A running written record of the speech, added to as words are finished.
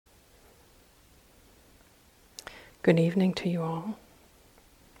Good evening to you all.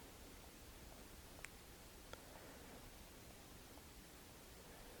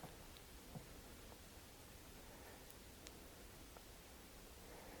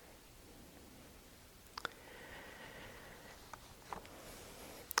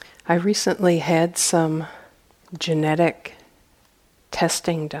 I recently had some genetic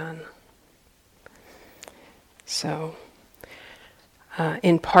testing done. So,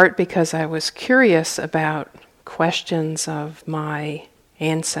 in part because I was curious about questions of my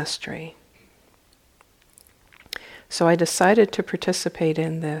ancestry. So I decided to participate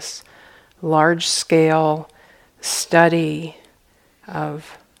in this large-scale study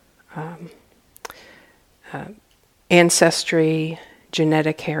of ancestry,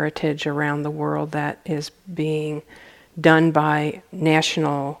 genetic heritage around the world that is being done by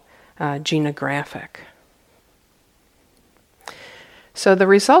National Geographic. So the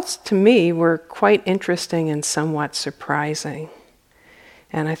results to me were quite interesting and somewhat surprising.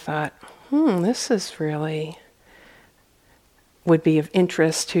 And I thought, this is really would be of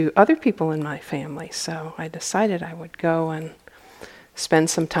interest to other people in my family. So I decided I would go and spend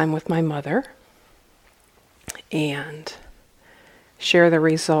some time with my mother and share the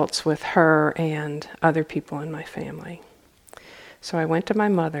results with her and other people in my family. So I went to my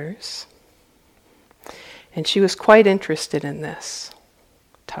mother's, and she was quite interested in this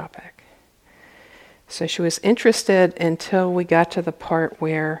topic. So she was interested until we got to the part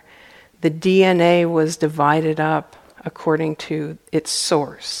where the DNA was divided up according to its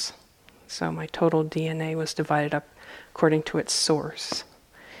source. So my total DNA was divided up according to its source.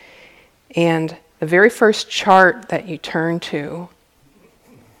 And the very first chart that you turn to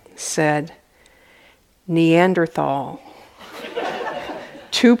said Neanderthal,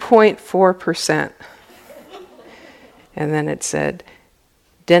 2.4%. And then it said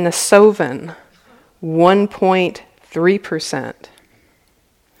Denisovan, 1.3%.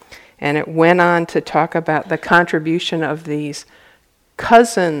 And it went on to talk about the contribution of these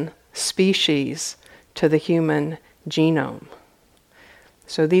cousin species to the human genome.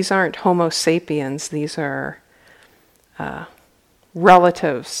 So these aren't Homo sapiens, these are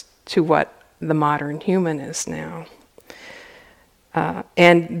relatives to what the modern human is now.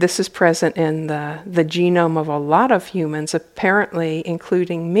 And this is present in the genome of a lot of humans, apparently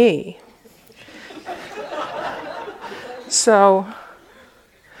including me. So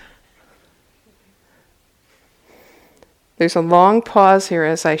there's a long pause here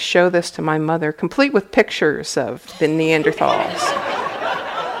as I show this to my mother, complete with pictures of the Neanderthals.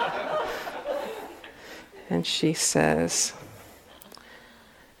 And she says,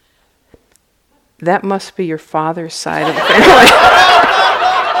 "That must be your father's side of the family."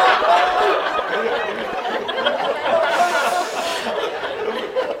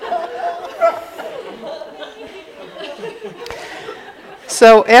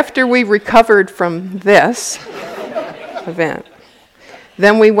 So after we recovered from this event,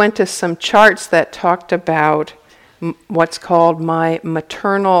 then we went to some charts that talked about what's called my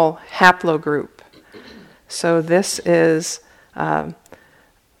maternal haplogroup. So this is a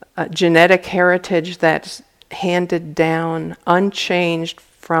genetic heritage that's handed down unchanged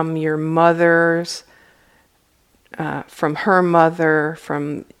from your mother's, from her mother,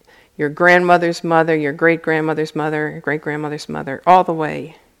 from your grandmother's mother, your great-grandmother's mother, your great-grandmother's mother, all the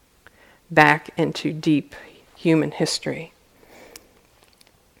way back into deep human history.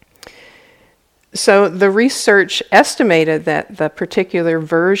 So the research estimated that the particular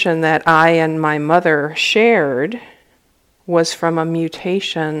version that I and my mother shared was from a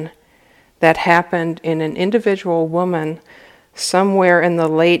mutation that happened in an individual woman somewhere in the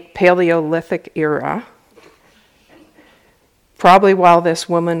late Paleolithic era, probably while this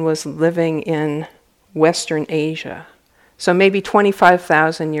woman was living in Western Asia. So maybe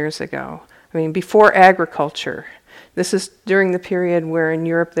 25,000 years ago. I mean, before agriculture. This is during the period where in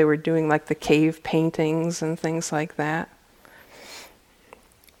Europe they were doing like the cave paintings and things like that.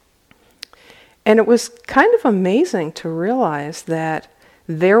 And it was kind of amazing to realize that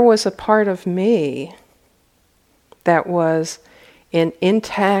there was a part of me that was an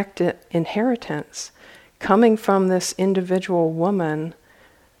intact inheritance coming from this individual woman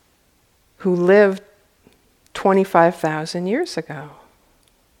who lived 25,000 years ago.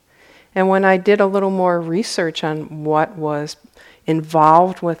 And when I did a little more research on what was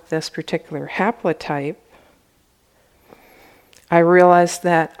involved with this particular haplotype, I realized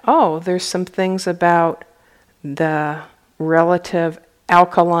that, there's some things about the relative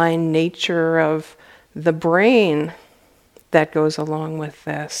alkaline nature of the brain that goes along with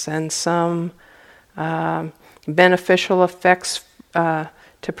this, and some beneficial effects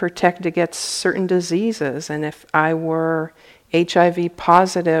to protect against certain diseases. And if I were HIV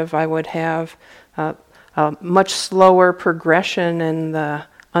positive, I would have a much slower progression in the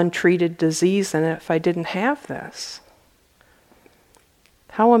untreated disease than if I didn't have this.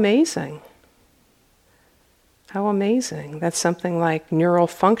 How amazing. How amazing that something like neural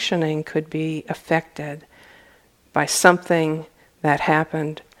functioning could be affected by something that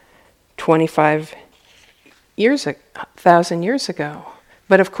happened 25,000 years ago.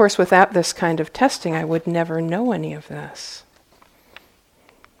 But of course, without this kind of testing, I would never know any of this.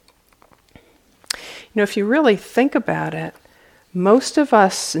 You know, if you really think about it, most of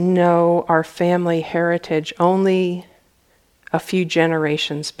us know our family heritage only a few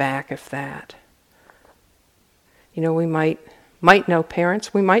generations back, if that. You know, we might know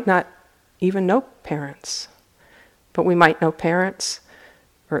parents, we might not even know parents, but we might know parents,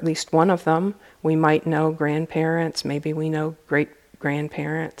 or at least one of them. We might know grandparents, maybe we know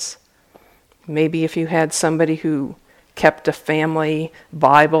great-grandparents. Maybe if you had somebody who kept a family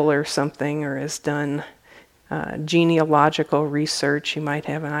Bible or something, or has done genealogical research, you might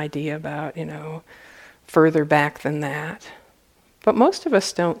have an idea about, further back than that. But most of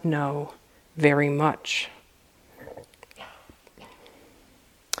us don't know very much.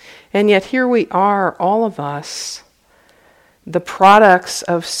 And yet here we are, all of us, the products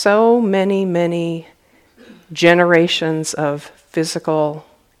of so many, many generations of physical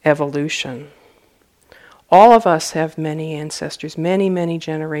evolution. All of us have many ancestors, many, many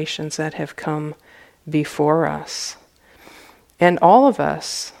generations that have come before us. And all of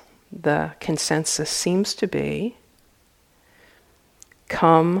us, the consensus seems to be,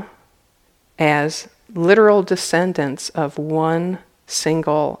 come as literal descendants of one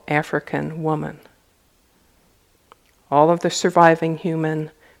single African woman. All of the surviving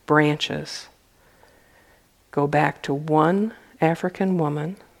human branches go back to one African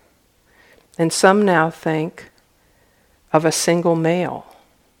woman, and some now think of a single male.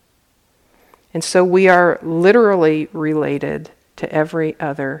 And so we are literally related to every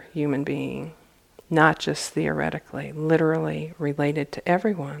other human being, not just theoretically, literally related to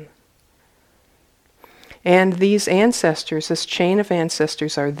everyone. And these ancestors, this chain of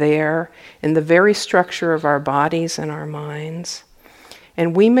ancestors, are there in the very structure of our bodies and our minds.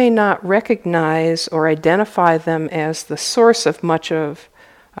 And we may not recognize or identify them as the source of much of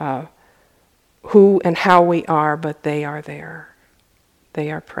who and how we are, but they are there. They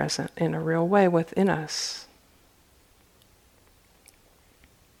are present in a real way within us.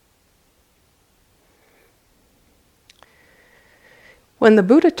 When the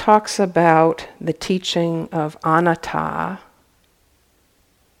Buddha talks about the teaching of anatta,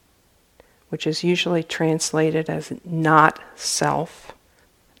 which is usually translated as not self,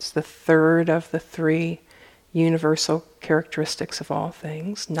 it's the third of the three universal characteristics of all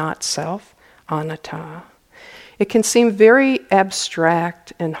things, not self, anatta. It can seem very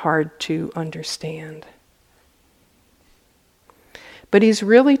abstract and hard to understand. But he's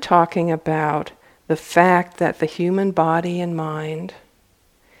really talking about the fact that the human body and mind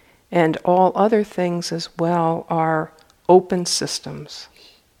and all other things as well are open systems,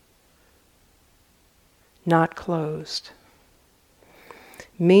 not closed.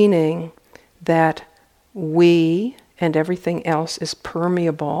 Meaning that we and everything else is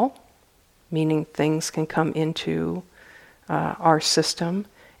permeable, meaning things can come into our system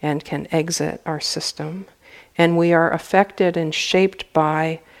and can exit our system. And we are affected and shaped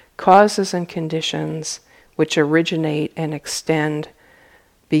by causes and conditions which originate and extend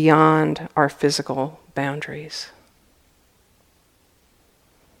beyond our physical boundaries.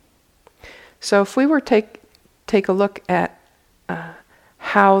 So if we were take a look at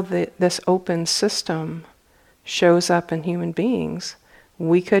how this open system shows up in human beings,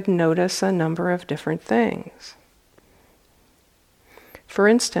 we could notice a number of different things. For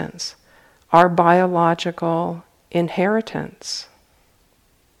instance, our biological inheritance.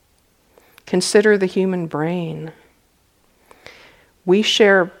 Consider the human brain. We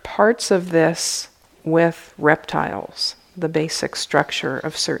share parts of this with reptiles, the basic structure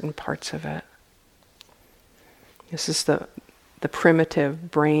of certain parts of it. This is the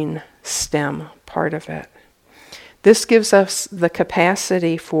primitive brain stem part of it. This gives us the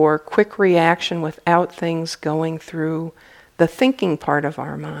capacity for quick reaction without things going through the thinking part of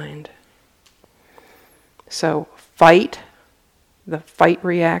our mind. So the fight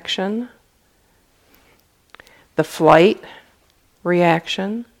reaction, the flight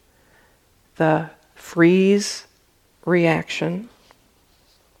reaction, the freeze reaction,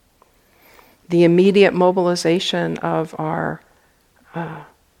 the immediate mobilization of our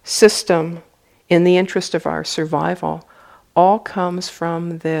system in the interest of our survival, all comes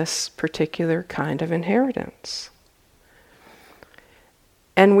from this particular kind of inheritance.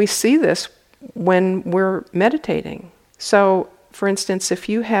 And we see this when we're meditating. So, for instance, if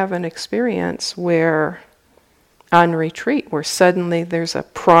you have an experience where, on retreat, where suddenly there's a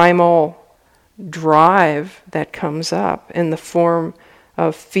primal drive that comes up in the form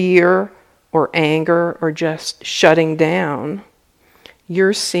of fear or anger or just shutting down,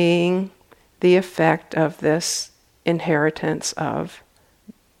 you're seeing the effect of this inheritance of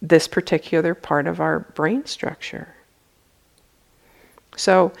this particular part of our brain structure.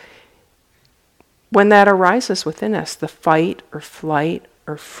 So, when that arises within us, the fight or flight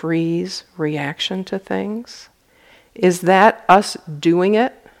or freeze reaction to things, is that us doing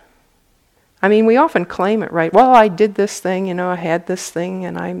it? I mean, we often claim it, right? Well, I did this thing, I had this thing,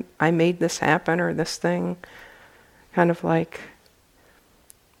 and I made this happen, or this thing. Kind of like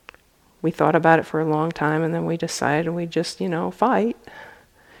we thought about it for a long time, and then we decided we just, fight.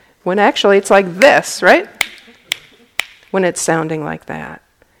 When actually it's like this, right? When it's sounding like that.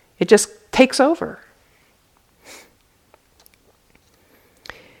 It just takes over.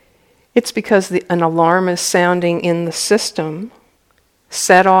 It's because an alarm is sounding in the system,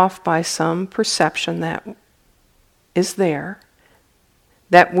 set off by some perception that is there,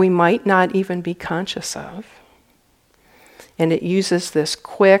 that we might not even be conscious of. And it uses this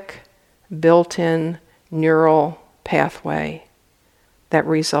quick, built-in neural pathway that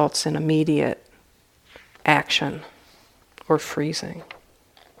results in immediate action or freezing.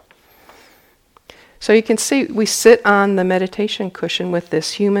 So you can see we sit on the meditation cushion with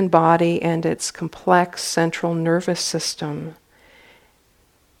this human body and its complex central nervous system.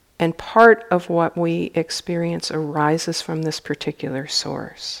 And part of what we experience arises from this particular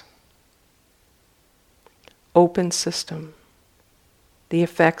source. Open system. The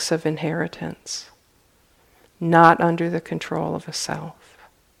effects of inheritance. Not under the control of a self.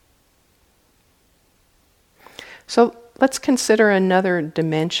 So let's consider another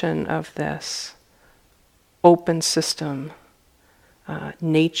dimension of this open system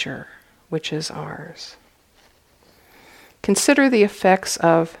nature, which is ours. Consider the effects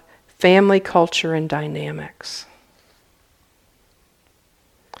of family culture and dynamics.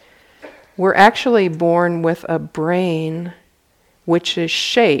 We're actually born with a brain which is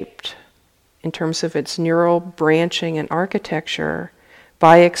shaped, in terms of its neural branching and architecture,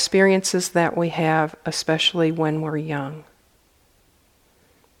 by experiences that we have, especially when we're young.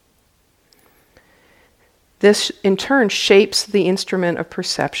 This, in turn, shapes the instrument of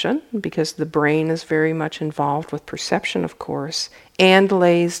perception, because the brain is very much involved with perception, of course, and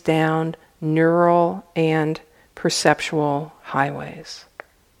lays down neural and perceptual highways,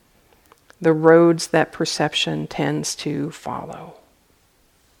 the roads that perception tends to follow.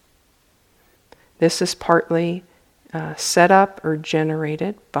 This is partly set up or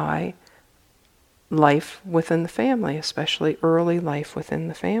generated by life within the family, especially early life within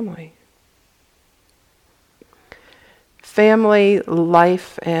the family. Family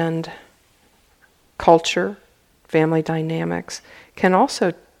life and culture, family dynamics, can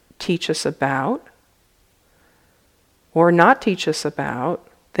also teach us about, or not teach us about,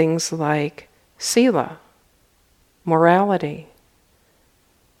 things like sila, morality.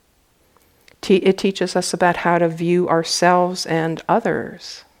 It teaches us about how to view ourselves and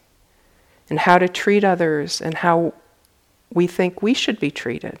others, and how to treat others, and how we think we should be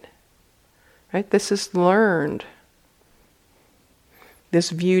treated. Right? This is learned. This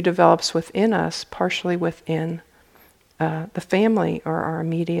view develops within us, partially within the family or our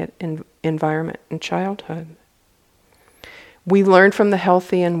immediate environment in childhood. We learn from the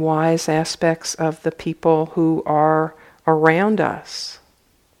healthy and wise aspects of the people who are around us.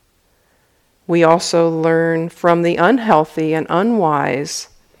 We also learn from the unhealthy and unwise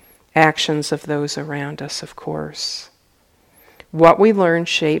actions of those around us, of course. What we learn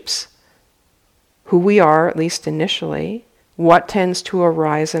shapes who we are, at least initially, what tends to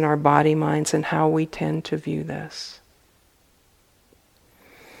arise in our body, minds, and how we tend to view this.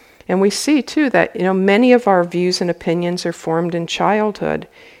 And we see, too, that many of our views and opinions are formed in childhood,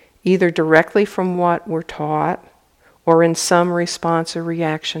 either directly from what we're taught or in some response or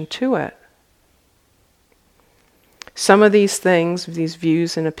reaction to it. Some of these things, these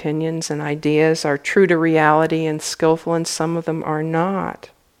views and opinions and ideas, are true to reality and skillful, and some of them are not.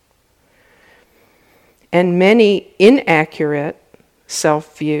 And many inaccurate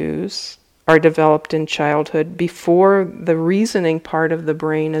self-views are developed in childhood before the reasoning part of the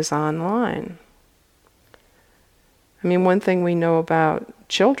brain is online. I mean, one thing we know about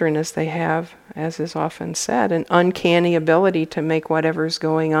children is they have, as is often said, an uncanny ability to make whatever's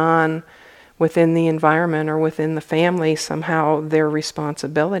going on within the environment or within the family, somehow their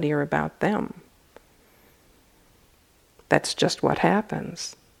responsibility are about them. That's just what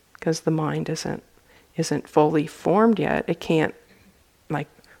happens, because the mind isn't fully formed yet. It can't like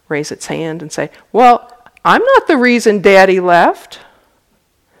raise its hand and say, well, I'm not the reason Daddy left.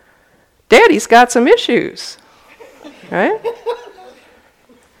 Daddy's got some issues, right?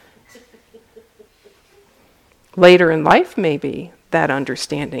 Later in life, maybe that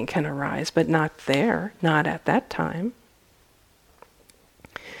understanding can arise, but not there, not at that time.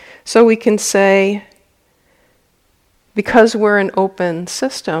 So we can say, because we're an open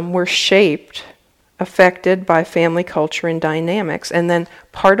system, we're shaped, affected by family culture and dynamics, and then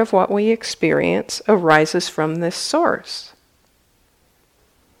part of what we experience arises from this source.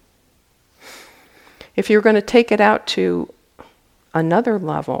 If you're going to take it out to another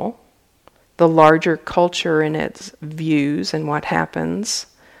level, the larger culture and its views and what happens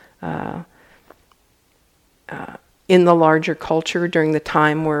in the larger culture during the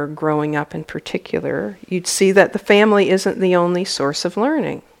time we're growing up in particular, you'd see that the family isn't the only source of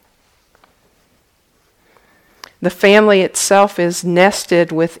learning. The family itself is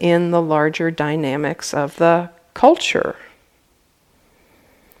nested within the larger dynamics of the culture.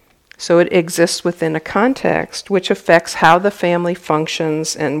 So it exists within a context which affects how the family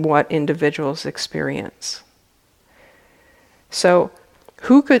functions and what individuals experience. So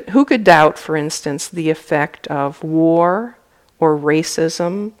who could doubt, for instance, the effect of war or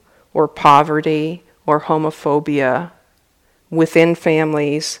racism or poverty or homophobia within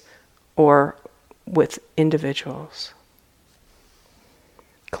families or with individuals?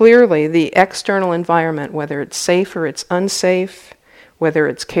 Clearly, the external environment, whether it's safe or it's unsafe, whether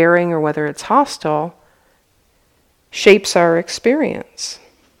it's caring or whether it's hostile, shapes our experience.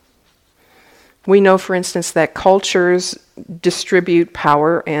 We know, for instance, that cultures distribute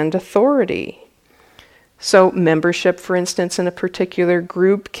power and authority. So membership, for instance, in a particular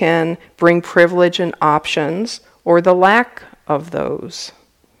group can bring privilege and options or the lack of those.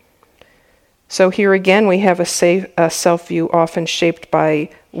 So here again, we have a self-view often shaped by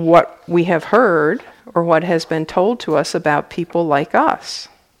what we have heard or what has been told to us about people like us.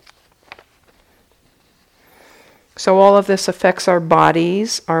 So all of this affects our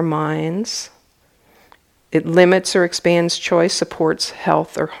bodies, our minds. It limits or expands choice, supports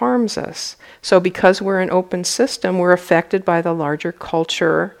health, or harms us. So because we're an open system, we're affected by the larger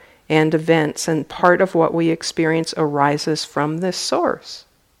culture and events, and part of what we experience arises from this source.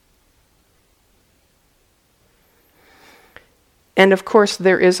 And of course,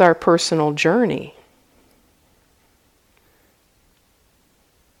 there is our personal journey.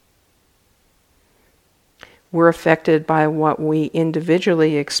 We're affected by what we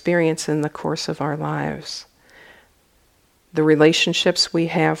individually experience in the course of our lives. The relationships we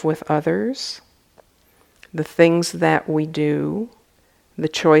have with others, the things that we do, the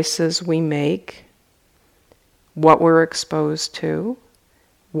choices we make, what we're exposed to,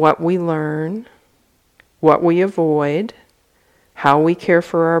 what we learn, what we avoid, how we care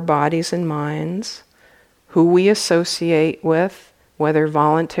for our bodies and minds, who we associate with, whether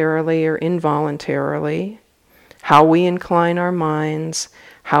voluntarily or involuntarily, how we incline our minds,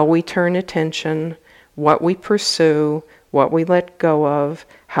 how we turn attention, what we pursue, what we let go of,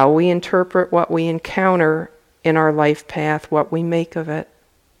 how we interpret what we encounter in our life path, what we make of it,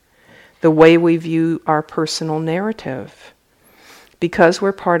 the way we view our personal narrative. Because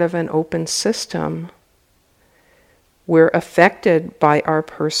we're part of an open system, we're affected by our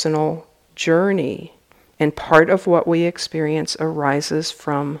personal journey, and part of what we experience arises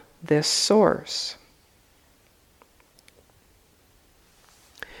from this source.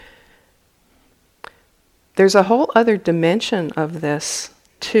 There's a whole other dimension of this,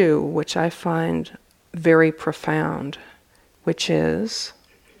 too, which I find very profound, which is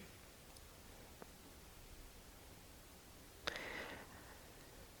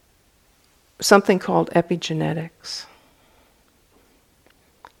something called epigenetics.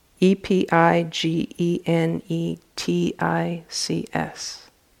 Epigenetics.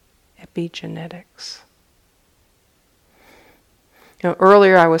 Epigenetics.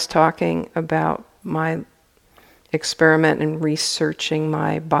 Earlier I was talking about my experiment in researching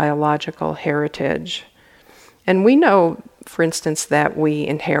my biological heritage. And we know, for instance, that we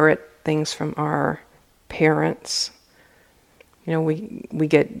inherit things from our parents. We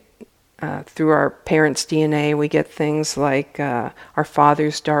get through our parents' DNA, we get things like our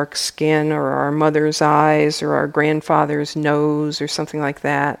father's dark skin or our mother's eyes or our grandfather's nose or something like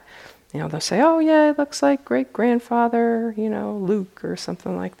that. They'll say, oh yeah, it looks like great-grandfather, Luke or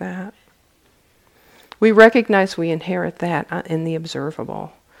something like that. We recognize we inherit that in the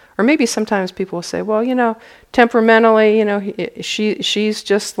observable. Or maybe sometimes people will say, well, temperamentally, she's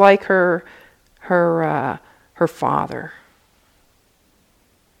just like her father.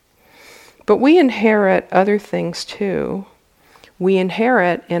 But we inherit other things too. We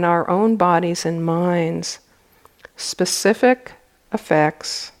inherit in our own bodies and minds specific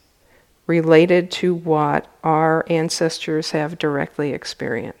effects related to what our ancestors have directly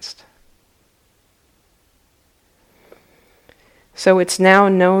experienced. So it's now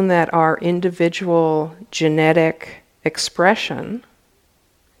known that our individual genetic expression,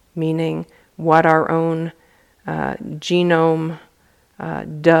 meaning what our own genome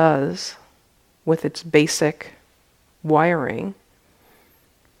does with its basic wiring,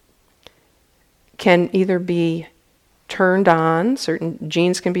 can either be turned on, certain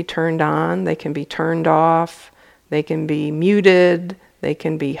genes can be turned on, they can be turned off, they can be muted, they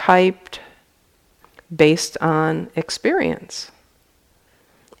can be hyped based on experience.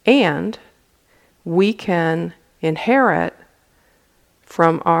 And we can inherit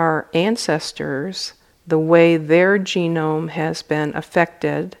from our ancestors the way their genome has been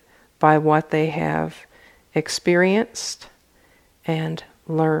affected by what they have experienced and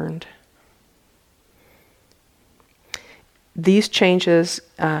learned. These changes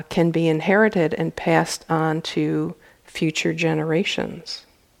can be inherited and passed on to future generations.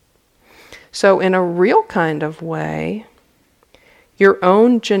 So in a real kind of way, your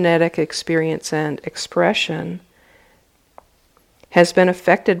own genetic experience and expression has been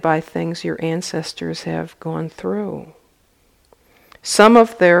affected by things your ancestors have gone through. Some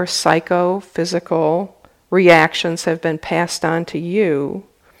of their psychophysical reactions have been passed on to you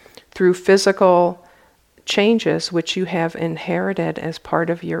through physical changes which you have inherited as part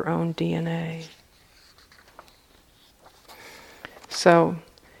of your own DNA. So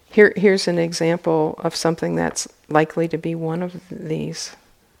here's an example of something that's likely to be one of these,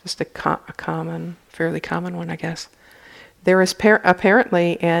 just a fairly common one, I guess. There is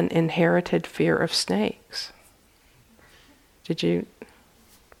apparently an inherited fear of snakes. Did you?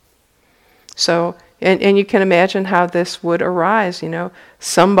 So, and you can imagine how this would arise,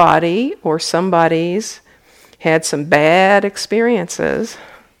 somebody or somebodies had some bad experiences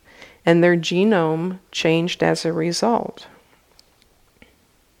and their genome changed as a result.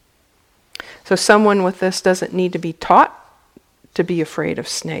 So someone with this doesn't need to be taught to be afraid of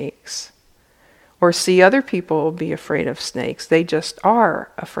snakes or see other people be afraid of snakes. They just are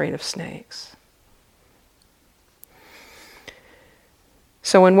afraid of snakes.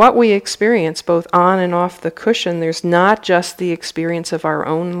 So in what we experience, both on and off the cushion, there's not just the experience of our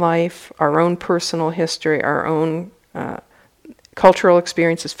own life, our own personal history, our own cultural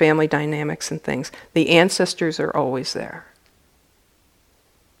experiences, family dynamics and things. The ancestors are always there.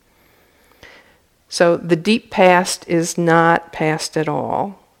 So the deep past is not past at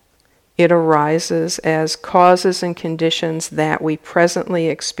all. It arises as causes and conditions that we presently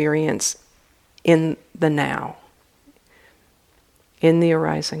experience in the now, in the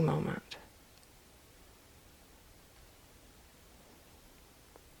arising moment.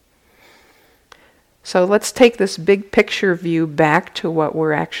 So let's take this big picture view back to what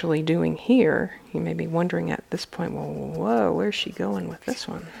we're actually doing here. You may be wondering at this point, well, whoa, where's she going with this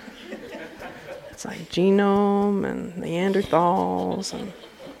one? It's like genome and Neanderthals.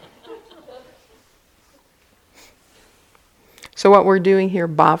 So what we're doing here,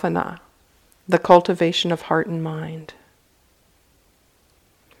 bhavana, the cultivation of heart and mind.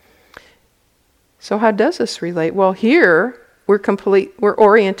 So how does this relate? Well, here we're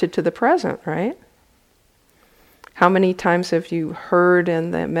oriented to the present, right? How many times have you heard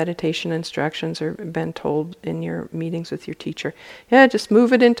in the meditation instructions or been told in your meetings with your teacher, yeah, just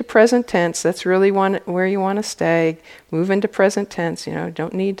move it into present tense. That's really where you want to stay. Move into present tense.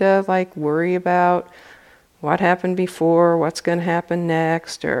 Don't need to worry about what happened before, what's going to happen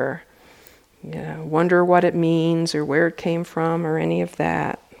next, or wonder what it means or where it came from or any of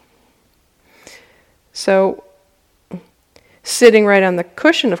that. So, sitting right on the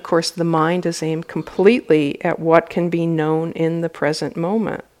cushion, of course, the mind is aimed completely at what can be known in the present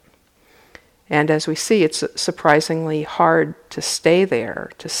moment. And as we see, it's surprisingly hard to stay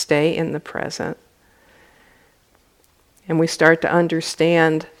there, to stay in the present. And we start to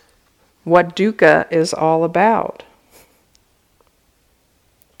understand what dukkha is all about.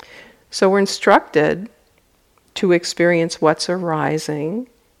 So we're instructed to experience what's arising,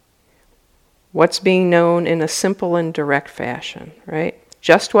 what's being known in a simple and direct fashion, right?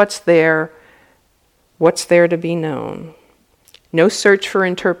 Just what's there to be known. No search for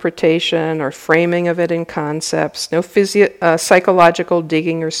interpretation or framing of it in concepts, no psychological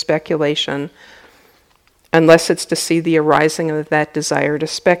digging or speculation. unless it's to see the arising of that desire to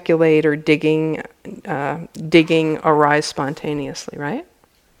speculate or digging arise spontaneously, right?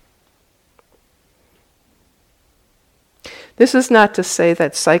 This is not to say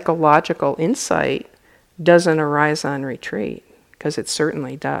that psychological insight doesn't arise on retreat, because it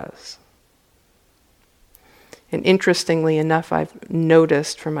certainly does. And interestingly enough, I've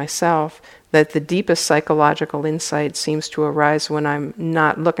noticed for myself that the deepest psychological insight seems to arise when I'm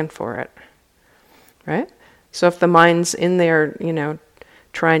not looking for it, right? So if the mind's in there,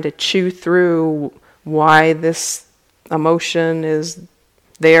 trying to chew through why this emotion is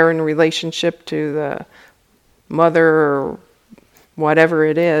there in relationship to the mother or whatever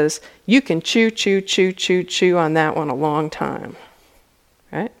it is, you can chew on that one a long time,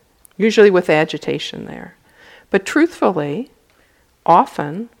 right? Usually with agitation there. But truthfully,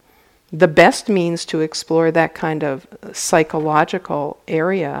 often, the best means to explore that kind of psychological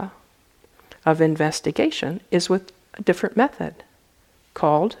area of investigation is with a different method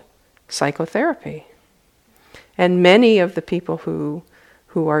called psychotherapy. And many of the people who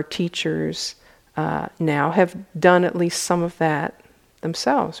are teachers now have done at least some of that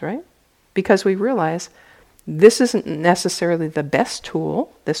themselves, right? Because we realize this isn't necessarily the best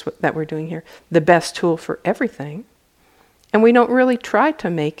tool, that we're doing here, the best tool for everything. And we don't really try to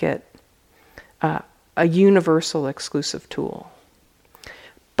make it a universal exclusive tool.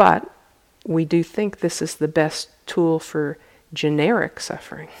 But we do think this is the best tool for generic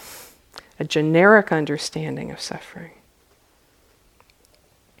suffering, a generic understanding of suffering.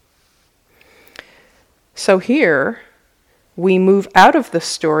 So here, we move out of the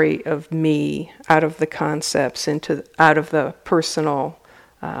story of me, out of the concepts, out of the personal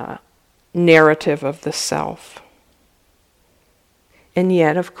narrative of the self. And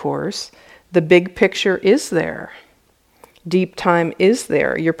yet, of course, the big picture is there. Deep time is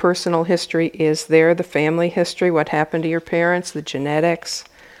there. Your personal history is there. The family history, what happened to your parents, the genetics,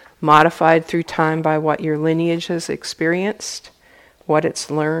 modified through time by what your lineage has experienced, what it's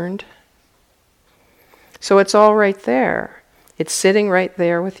learned. So it's all right there. It's sitting right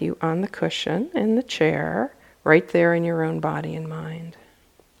there with you on the cushion, in the chair, right there in your own body and mind.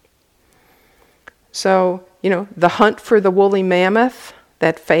 So, the hunt for the woolly mammoth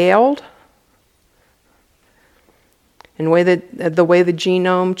that failed, and the way the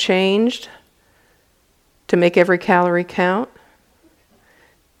genome changed to make every calorie count,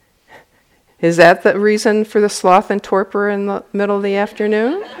 is that the reason for the sloth and torpor in the middle of the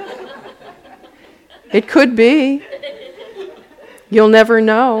afternoon? It could be. You'll never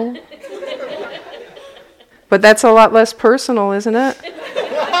know. But that's a lot less personal, isn't it?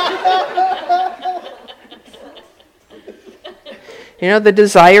 The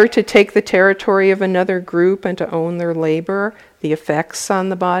desire to take the territory of another group and to own their labor, the effects on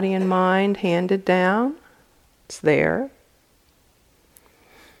the body and mind handed down, it's there.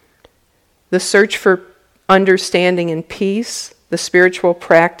 The search for understanding and peace, the spiritual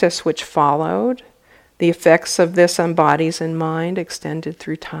practice which followed, the effects of this on bodies and mind extended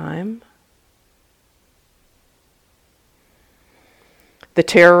through time. The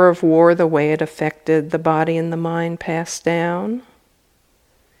terror of war, the way it affected the body and the mind passed down.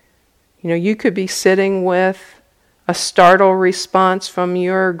 You could be sitting with a startled response from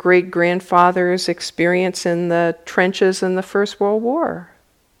your great-grandfather's experience in the trenches in the First World War.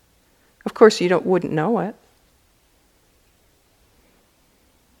 Of course, you wouldn't know it.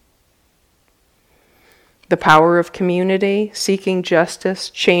 The power of community, seeking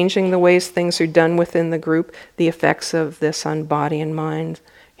justice, changing the ways things are done within the group, the effects of this on body and mind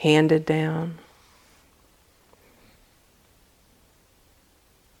handed down.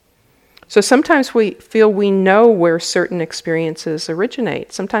 So sometimes we feel we know where certain experiences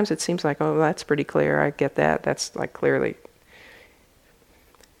originate. Sometimes it seems like, oh, that's pretty clear, I get that, that's like clearly.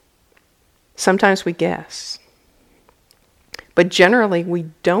 Sometimes we guess. But generally we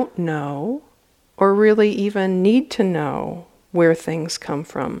don't know, or really even need to know, where things come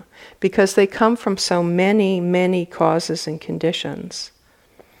from, because they come from so many, many causes and conditions.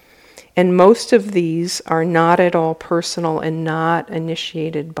 And most of these are not at all personal and not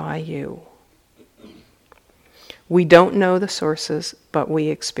initiated by you. We don't know the sources, but we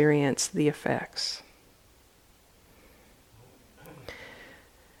experience the effects.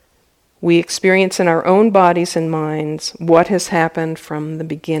 We experience in our own bodies and minds what has happened from the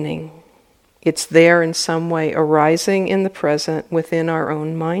beginning. It's there in some way arising in the present within our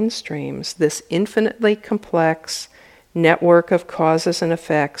own mind streams, this infinitely complex network of causes and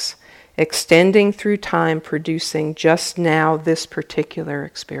effects extending through time, producing just now this particular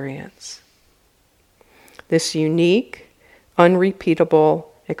experience. This unique,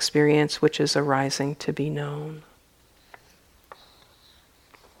 unrepeatable experience which is arising to be known.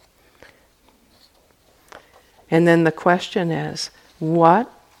 And then the question is, what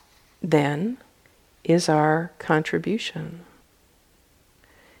then is our contribution?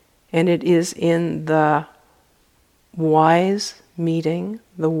 And it is in the wise meeting,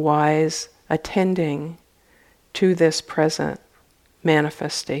 the wise attending to this present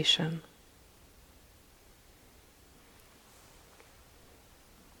manifestation.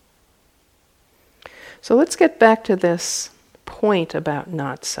 So let's get back to this point about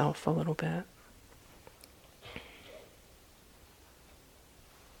not self a little bit.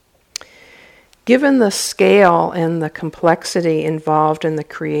 Given the scale and the complexity involved in the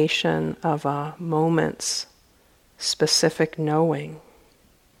creation of a moment's specific knowing,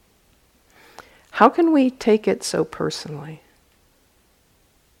 how can we take it so personally?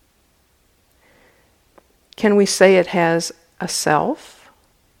 Can we say it has a self,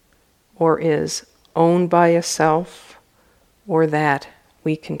 or is owned by a self, or that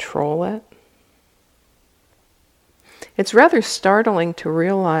we control it? It's rather startling to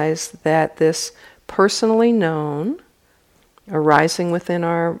realize that this personally known, arising within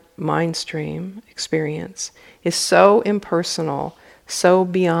our mind stream experience, is so impersonal, so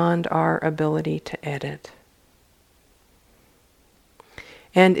beyond our ability to edit.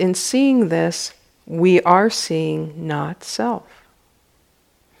 And in seeing this, we are seeing not self.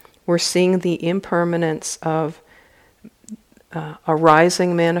 We're seeing the impermanence of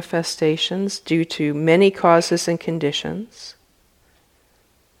arising manifestations due to many causes and conditions.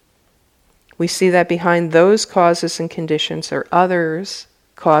 We see that behind those causes and conditions are others'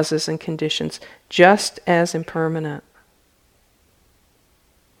 causes and conditions just as impermanent.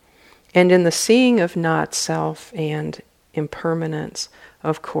 And in the seeing of not self and impermanence,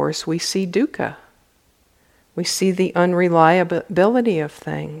 of course, we see dukkha. We see the unreliability of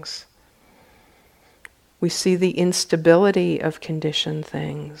things. We see the instability of conditioned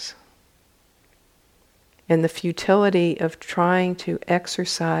things and the futility of trying to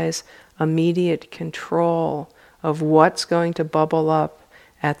exercise immediate control of what's going to bubble up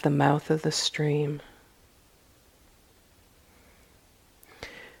at the mouth of the stream.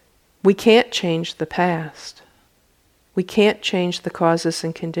 We can't change the past. We can't change the causes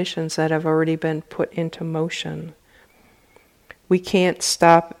and conditions that have already been put into motion. We can't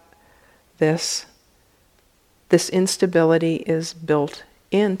stop this. This instability is built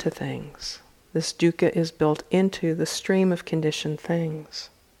into things. This dukkha is built into the stream of conditioned things.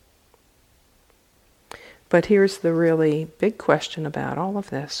 But here's the really big question about all of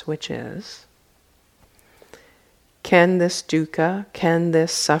this, which is, can this dukkha, can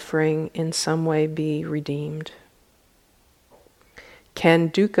this suffering in some way be redeemed? Can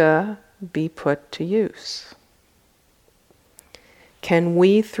dukkha be put to use? Can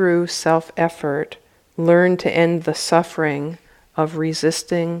we, through self-effort, learn to end the suffering of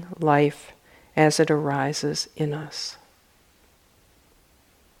resisting life as it arises in us?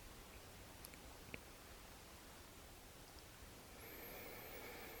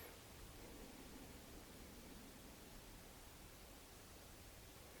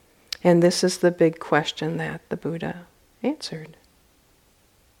 And this is the big question that the Buddha answered.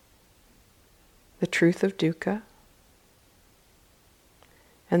 The truth of dukkha.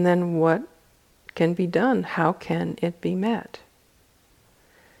 And then what can be done? How can it be met?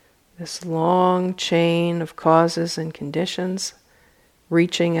 This long chain of causes and conditions,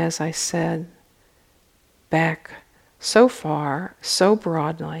 reaching, as I said, back so far, so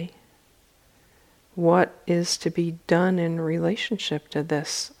broadly. What is to be done in relationship to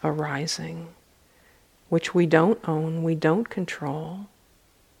this arising, which we don't own, we don't control,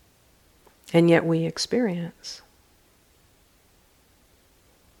 and yet we experience?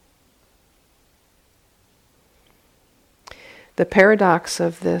 The paradox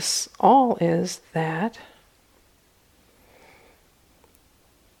of this all is that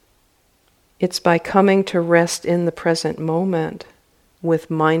it's by coming to rest in the present moment with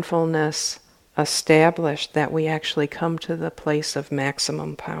mindfulness established that we actually come to the place of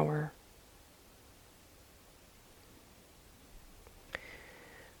maximum power.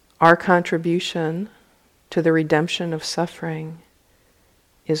 Our contribution to the redemption of suffering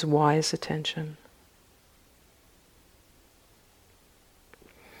is wise attention.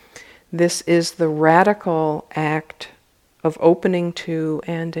 This is the radical act of opening to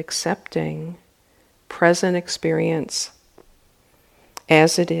and accepting present experience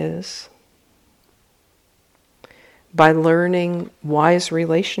as it is. By learning wise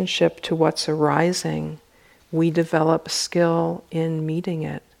relationship to what's arising, we develop skill in meeting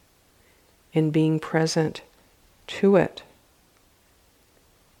it, in being present to it.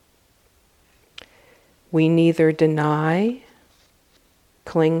 We neither deny,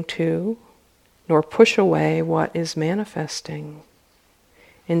 cling to, nor push away what is manifesting.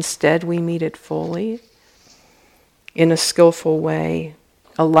 Instead, we meet it fully, in a skillful way,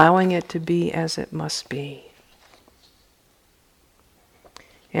 allowing it to be as it must be.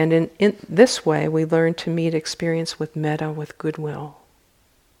 And in this way, we learn to meet experience with metta, with goodwill.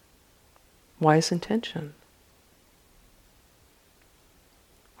 Wise intention.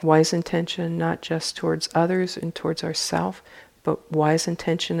 Wise intention not just towards others and towards ourselves, but wise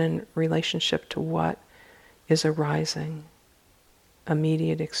intention in relationship to what is arising,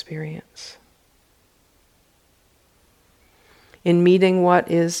 immediate experience. In meeting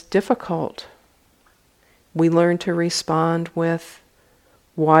what is difficult, we learn to respond with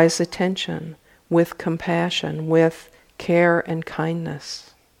wise attention, with compassion, with care and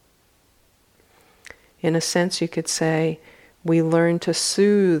kindness. In a sense, you could say, we learn to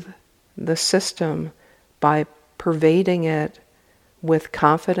soothe the system by pervading it with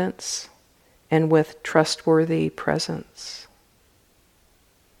confidence and with trustworthy presence.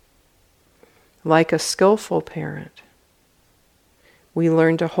 Like a skillful parent, we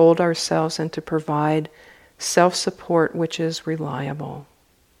learn to hold ourselves and to provide self-support which is reliable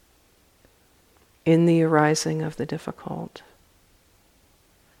in the arising of the difficult.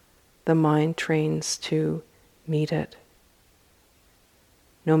 The mind trains to meet it,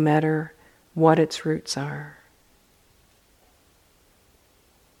 no matter what its roots are.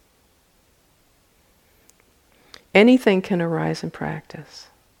 Anything can arise in practice.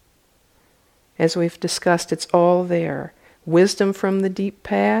 As we've discussed, it's all there. Wisdom from the deep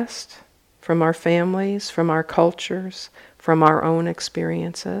past, from our families, from our cultures, from our own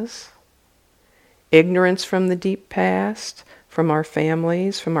experiences. Ignorance from the deep past, from our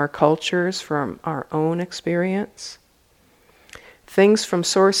families, from our cultures, from our own experience. Things from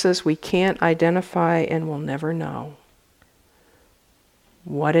sources we can't identify and will never know.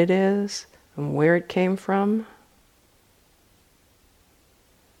 What it is and where it came from.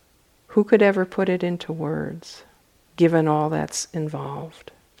 Who could ever put it into words, given all that's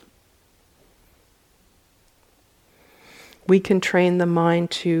involved? We can train the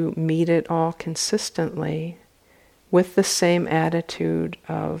mind to meet it all consistently with the same attitude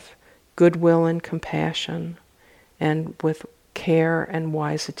of goodwill and compassion, and with care and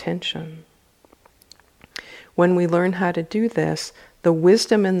wise attention. When we learn how to do this, the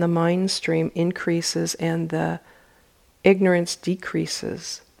wisdom in the mind stream increases and the ignorance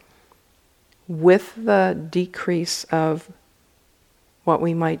decreases. With the decrease of what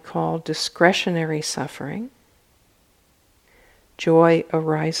we might call discretionary suffering, joy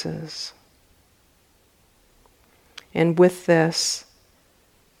arises. And with this,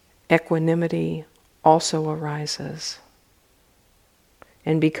 equanimity also arises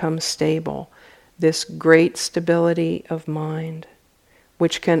and becomes stable. This great stability of mind,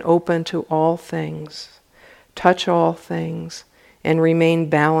 which can open to all things, touch all things, and remain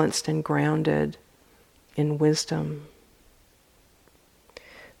balanced and grounded in wisdom.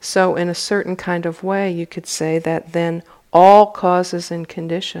 So in a certain kind of way, you could say that then all causes and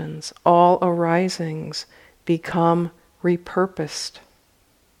conditions, all arisings, become repurposed.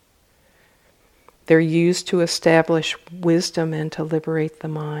 They're used to establish wisdom and to liberate the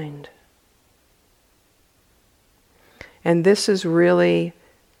mind. And this is really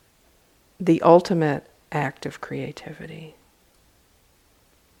the ultimate act of creativity.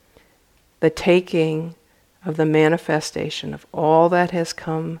 The taking of the manifestation of all that has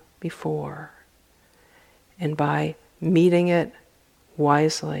come before, and by meeting it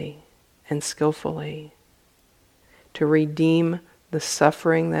wisely and skillfully, to redeem the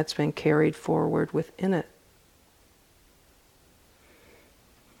suffering that's been carried forward within it.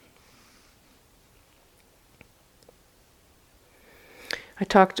 I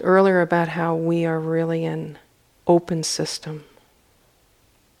talked earlier about how we are really an open system,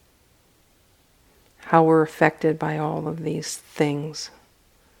 how we're affected by all of these things.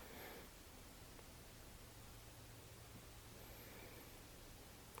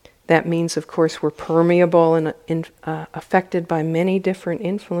 That means, of course, we're permeable and affected by many different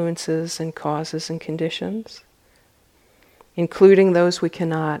influences and causes and conditions, including those we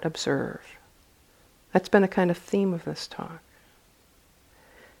cannot observe. That's been a kind of theme of this talk.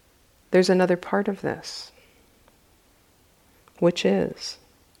 There's another part of this, which is,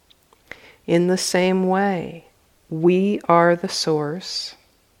 in the same way, we are the source,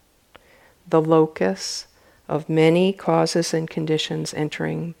 the locus of many causes and conditions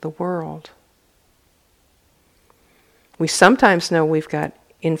entering the world. We sometimes know we've got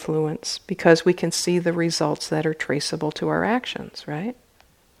influence because we can see the results that are traceable to our actions, right?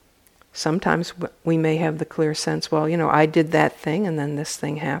 Sometimes we may have the clear sense, well, I did that thing and then this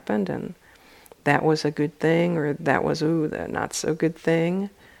thing happened and that was a good thing, or that was, the not so good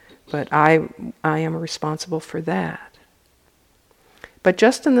thing. But I am responsible for that. But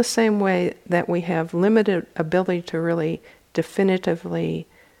just in the same way that we have limited ability to really definitively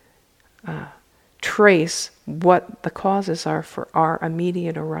trace what the causes are for our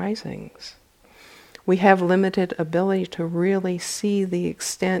immediate arisings, we have limited ability to really see the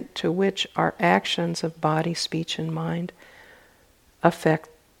extent to which our actions of body, speech, and mind affect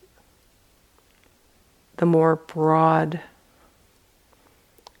the more broad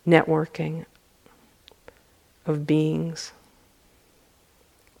networking of beings.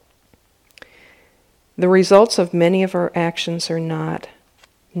 The results of many of our actions are not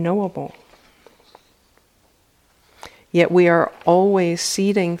knowable. Yet we are always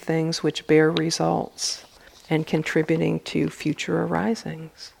seeding things which bear results and contributing to future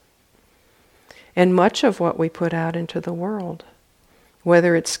arisings. And much of what we put out into the world,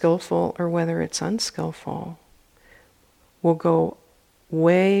 whether it's skillful or whether it's unskillful, will go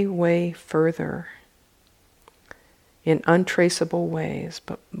way, way further in untraceable ways,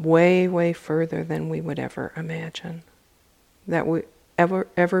 but way, way further than we would ever imagine that we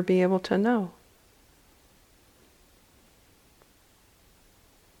ever be able to know.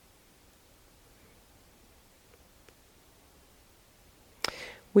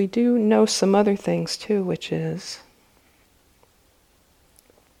 We do know some other things too, which is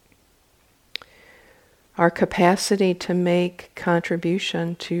our capacity to make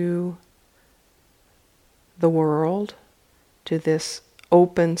contribution to the world, to this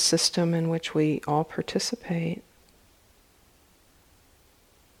open system in which we all participate.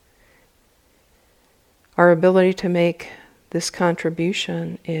 Our ability to make this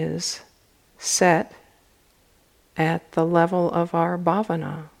contribution is set at the level of our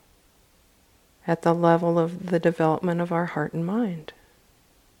bhavana, at the level of the development of our heart and mind.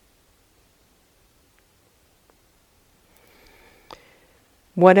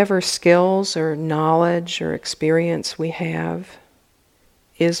 Whatever skills or knowledge or experience we have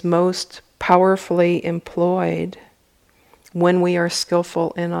is most powerfully employed when we are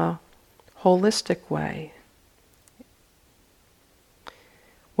skillful in a holistic way.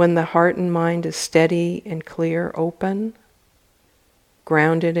 When the heart and mind is steady and clear, open,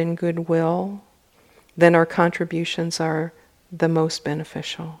 grounded in goodwill, then our contributions are the most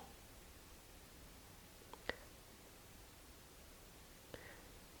beneficial.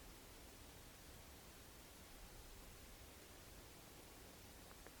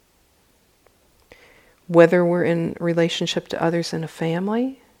 Whether we're in relationship to others in a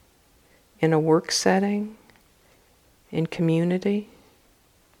family, in a work setting, in community,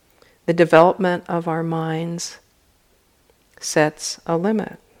 the development of our minds sets a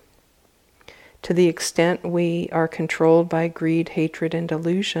limit. To the extent we are controlled by greed, hatred, and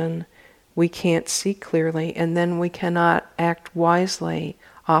delusion, we can't see clearly, and then we cannot act wisely,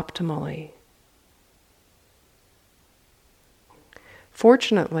 optimally.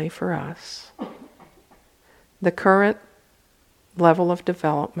 Fortunately for us, the current level of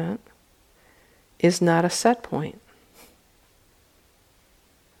development is not a set point.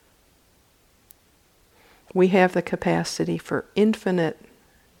 We have the capacity for infinite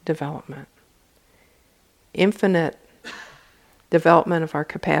development. Infinite development of our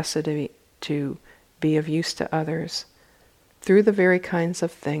capacity to be of use to others through the very kinds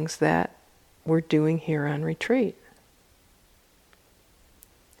of things that we're doing here on retreat.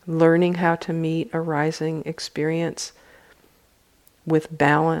 Learning how to meet arising experience with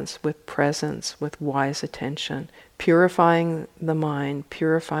balance, with presence, with wise attention, purifying the mind,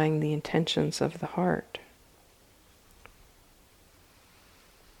 purifying the intentions of the heart.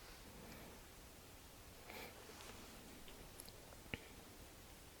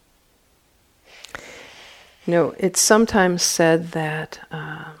 It's sometimes said that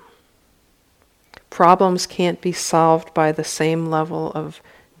problems can't be solved by the same level of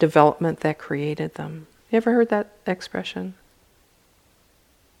development that created them. You ever heard that expression?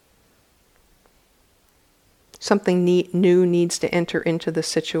 Something new needs to enter into the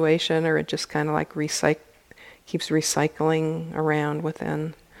situation, or it just kind of like keeps recycling around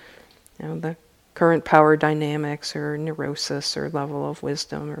within the current power dynamics or neurosis or level of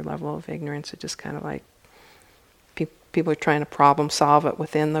wisdom or level of ignorance. It just kind of like people are trying to problem solve it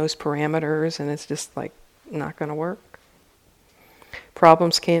within those parameters, and it's just like not going to work.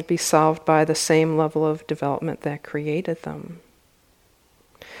 Problems can't be solved by the same level of development that created them.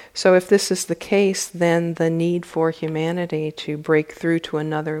 So if this is the case, then the need for humanity to break through to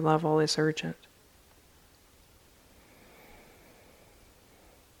another level is urgent.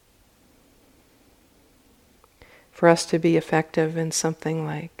 for us to be effective in something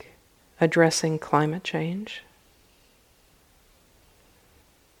like addressing climate change.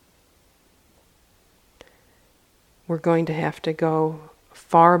 We're going to have to go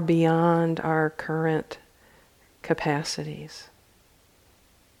far beyond our current capacities.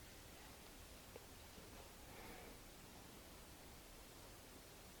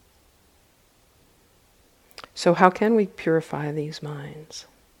 So how can we purify these minds?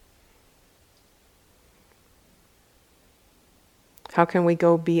 How can we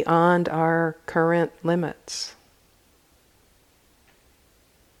go beyond our current limits?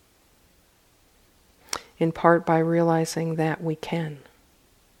 In part by realizing that we can.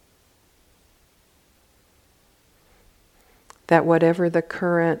 That whatever the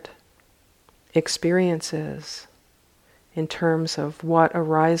current experience is, in terms of what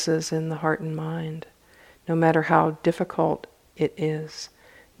arises in the heart and mind, no matter how difficult it is,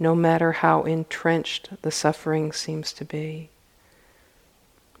 no matter how entrenched the suffering seems to be,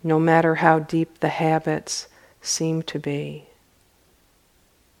 no matter how deep the habits seem to be,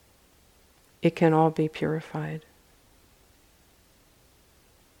 it can all be purified.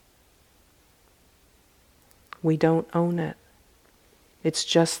 We don't own it. It's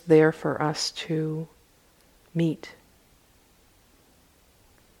just there for us to meet.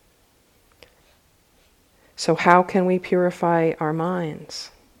 So how can we purify our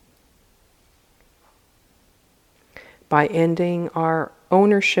minds? By ending our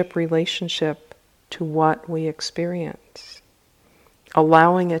ownership relationship to what we experience,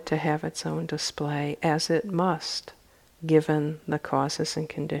 allowing it to have its own display as it must, given the causes and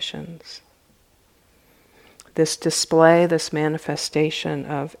conditions. This display, this manifestation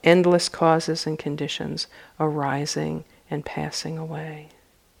of endless causes and conditions arising and passing away.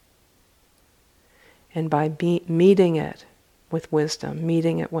 And by meeting it with wisdom,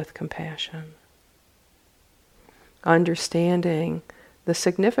 meeting it with compassion, understanding the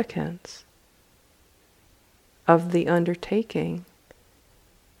significance of the undertaking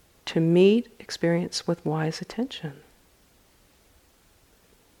to meet experience with wise attention.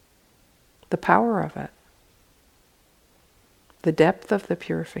 The power of it. The depth of the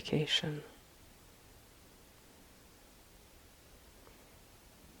purification.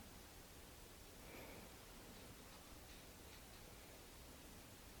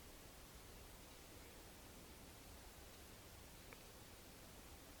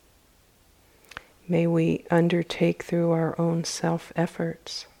 May we undertake through our own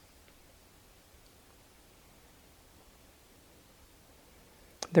self-efforts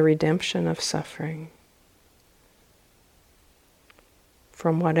the redemption of suffering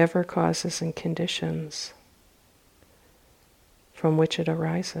from whatever causes and conditions from which it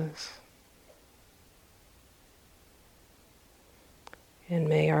arises. And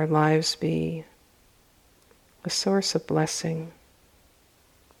may our lives be a source of blessing.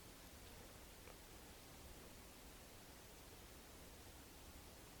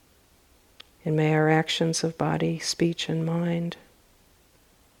 And may our actions of body, speech, and mind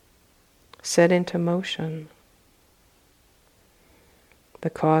set into motion the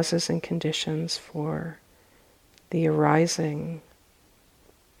causes and conditions for the arising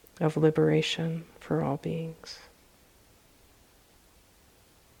of liberation for all beings.